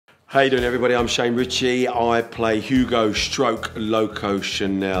How you doing, everybody? I'm Shane Richie. I play Hugo stroke Loco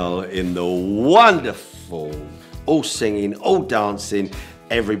Chanelle in the wonderful, all singing, all dancing.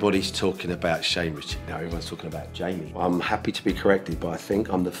 Everybody's talking about Shane Richie. Now everyone's talking about Jamie. I'm happy to be corrected, but I think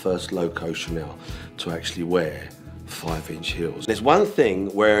I'm the first Loco Chanelle to actually wear 5-inch heels. There's one thing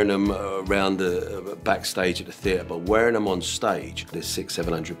wearing them around the backstage at the theatre, but wearing them on stage, there's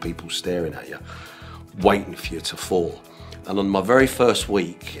 600-700 people staring at you, waiting for you to fall. And on my very first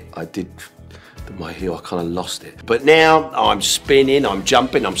week, I did my heel, I kind of lost it. But now I'm spinning, I'm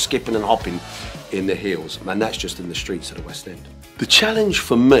jumping, I'm skipping and hopping in the heels. And that's just in the streets of the West End. The challenge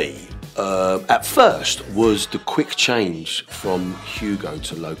for me, at first, was the quick change from Hugo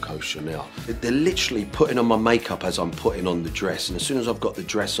to Loco Chanelle. They're literally putting on my makeup as I'm putting on the dress. And as soon as I've got the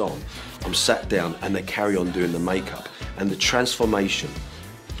dress on, I'm sat down and they carry on doing the makeup. And the transformation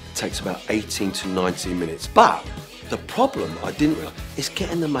takes about 18 to 19 minutes. But the problem, I didn't realise, is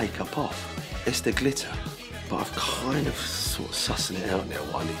getting the makeup off. It's the glitter. But I've kind of sort of sussing it out now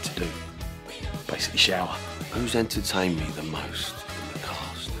what I need to do. Basically shower. Who's entertained me the most in the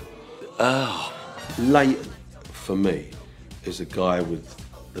cast? Leighton, for me, is a guy with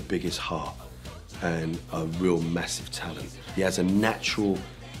the biggest heart and a real massive talent. He has a natural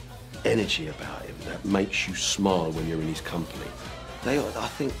energy about him that makes you smile when you're in his company. I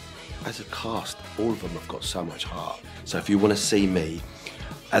think, as a cast, all of them have got so much heart. So if you want to see me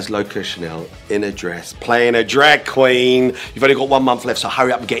as Loco Chanelle in a dress, playing a drag queen, you've only got 1 month left, so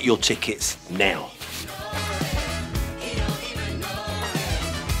hurry up and get your tickets now.